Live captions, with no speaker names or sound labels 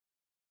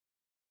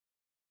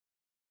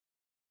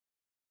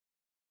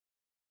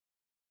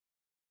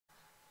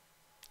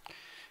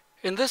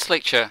In this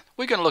lecture,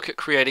 we're going to look at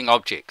creating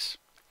objects.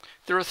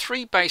 There are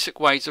three basic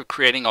ways of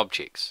creating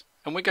objects,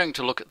 and we're going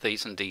to look at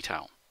these in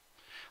detail.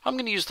 I'm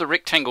going to use the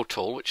rectangle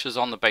tool, which is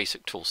on the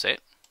basic tool set,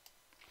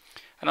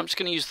 and I'm just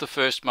going to use the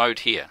first mode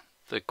here,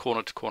 the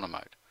corner to corner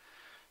mode.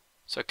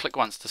 So click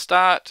once to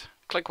start,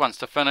 click once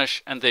to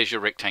finish, and there's your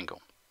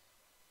rectangle.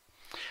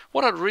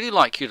 What I'd really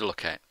like you to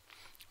look at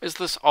is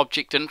this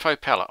object info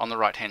palette on the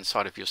right hand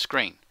side of your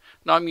screen.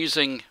 Now I'm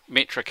using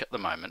metric at the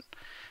moment,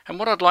 and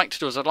what I'd like to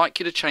do is I'd like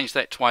you to change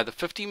that to either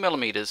 50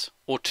 millimeters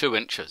or 2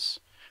 inches.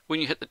 When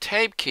you hit the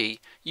tab key,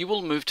 you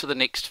will move to the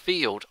next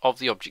field of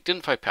the object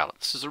info palette.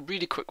 This is a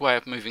really quick way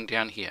of moving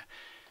down here,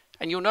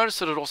 and you'll notice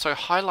that it also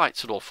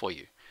highlights it all for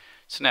you.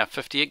 So now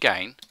 50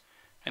 again,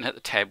 and hit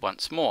the tab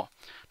once more.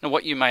 Now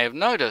what you may have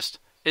noticed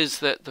is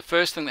that the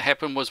first thing that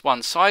happened was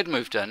one side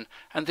moved in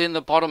and then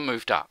the bottom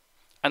moved up,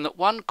 and that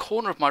one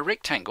corner of my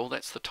rectangle,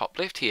 that's the top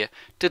left here,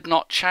 did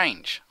not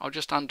change. I'll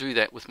just undo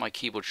that with my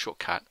keyboard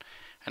shortcut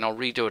and I'll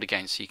redo it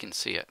again so you can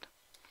see it.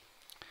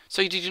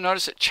 So did you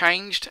notice it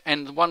changed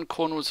and the one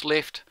corner was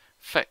left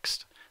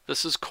fixed?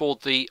 This is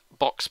called the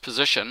box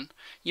position.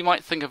 You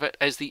might think of it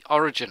as the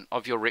origin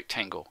of your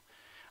rectangle,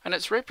 and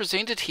it's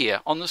represented here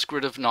on this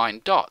grid of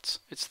 9 dots.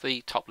 It's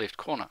the top left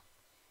corner.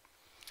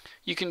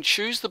 You can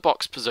choose the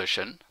box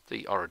position,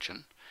 the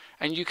origin,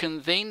 and you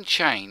can then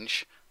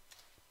change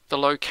the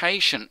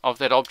location of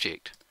that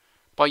object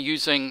by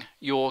using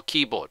your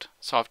keyboard.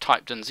 So I've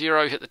typed in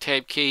 0, hit the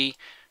tab key,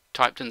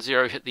 typed in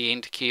 0, hit the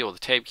enter key or the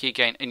tab key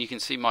again, and you can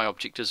see my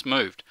object is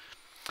moved.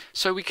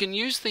 So we can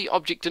use the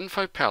object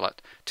info palette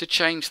to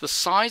change the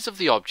size of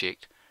the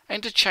object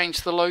and to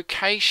change the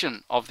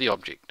location of the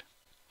object.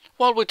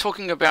 While we're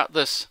talking about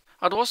this,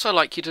 I'd also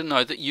like you to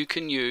know that you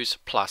can use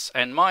plus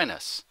and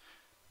minus.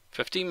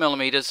 50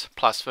 millimeters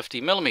plus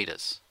 50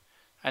 millimeters.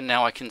 And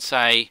now I can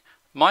say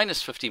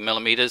minus 50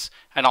 millimeters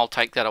and I'll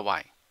take that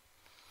away.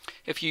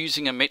 If you're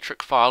using a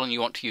metric file and you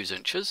want to use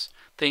inches,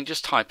 then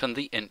just type in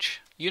the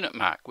inch unit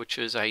mark, which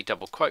is a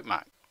double quote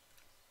mark.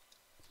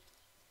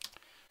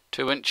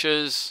 2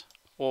 inches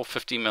or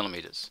 50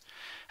 millimeters.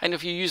 And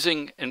if you're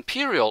using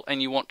imperial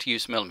and you want to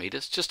use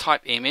millimeters, just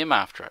type mm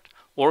after it.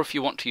 Or if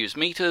you want to use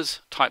meters,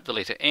 type the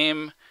letter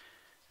M,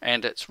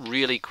 and it's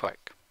really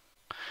quick.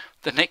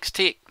 The next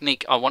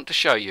technique I want to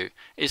show you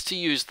is to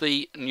use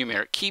the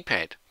numeric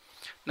keypad.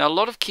 Now a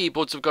lot of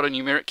keyboards have got a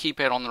numeric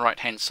keypad on the right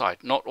hand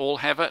side. Not all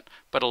have it,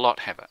 but a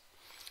lot have it.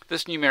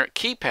 This numeric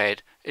keypad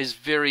is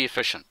very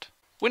efficient.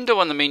 Window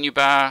on the menu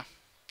bar,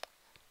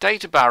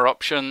 data bar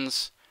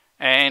options,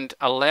 and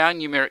allow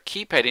numeric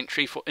keypad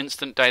entry for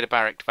instant data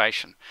bar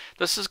activation.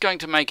 This is going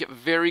to make it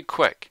very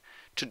quick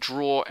to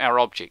draw our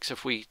objects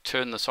if we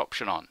turn this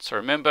option on. So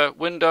remember,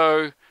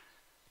 window,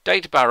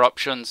 data bar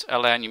options,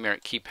 allow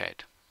numeric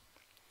keypad.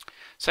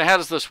 So how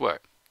does this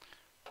work?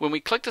 When we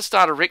click to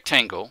start a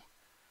rectangle,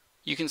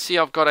 you can see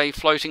I've got a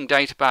floating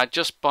data bar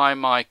just by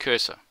my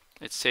cursor.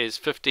 It says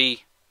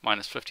 50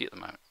 minus 50 at the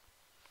moment.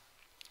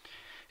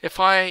 If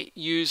I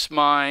use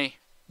my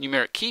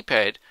numeric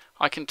keypad,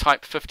 I can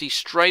type 50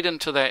 straight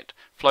into that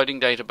floating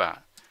data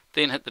bar.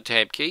 Then hit the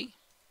tab key,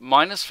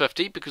 minus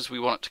 50 because we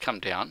want it to come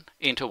down,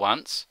 enter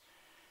once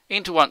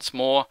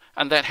more,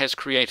 and that has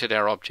created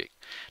our object.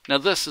 Now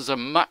this is a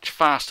much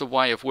faster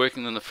way of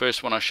working than the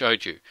first one I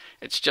showed you.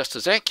 It's just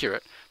as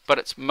accurate, but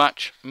it's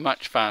much,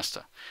 much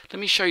faster. Let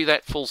me show you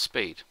that full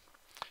speed.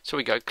 So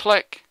we go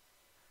click,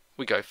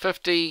 we go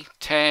 50,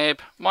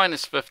 tab,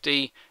 minus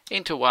 50,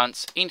 enter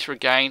once, enter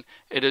again.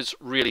 It is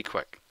really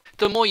quick.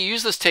 The more you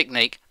use this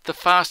technique, the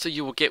faster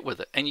you will get with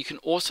it. And you can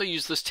also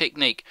use this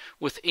technique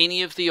with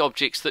any of the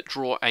objects that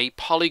draw a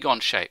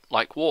polygon shape,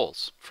 like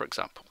walls, for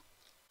example.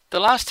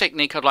 The last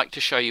technique I'd like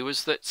to show you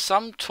is that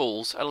some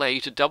tools allow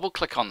you to double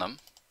click on them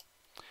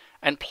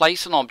and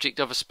place an object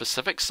of a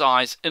specific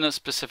size in a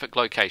specific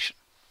location.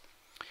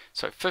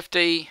 So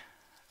 50,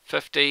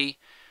 50,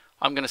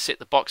 I'm going to set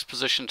the box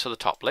position to the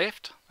top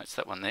left, that's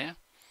that one there.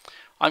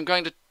 I'm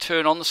going to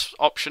turn on this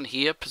option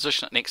here,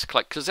 position it next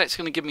click, because that's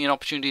going to give me an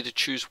opportunity to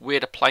choose where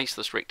to place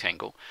this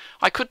rectangle.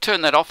 I could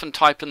turn that off and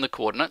type in the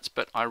coordinates,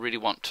 but I really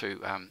want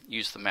to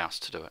use the mouse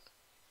to do it.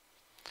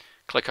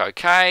 Click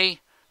OK,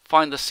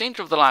 find the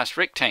center of the last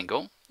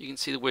rectangle. You can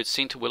see the word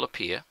center will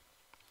appear,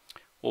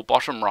 or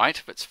bottom right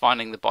if it's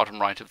finding the bottom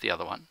right of the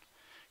other one.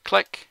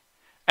 Click,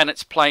 and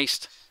it's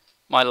placed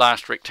my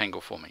last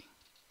rectangle for me.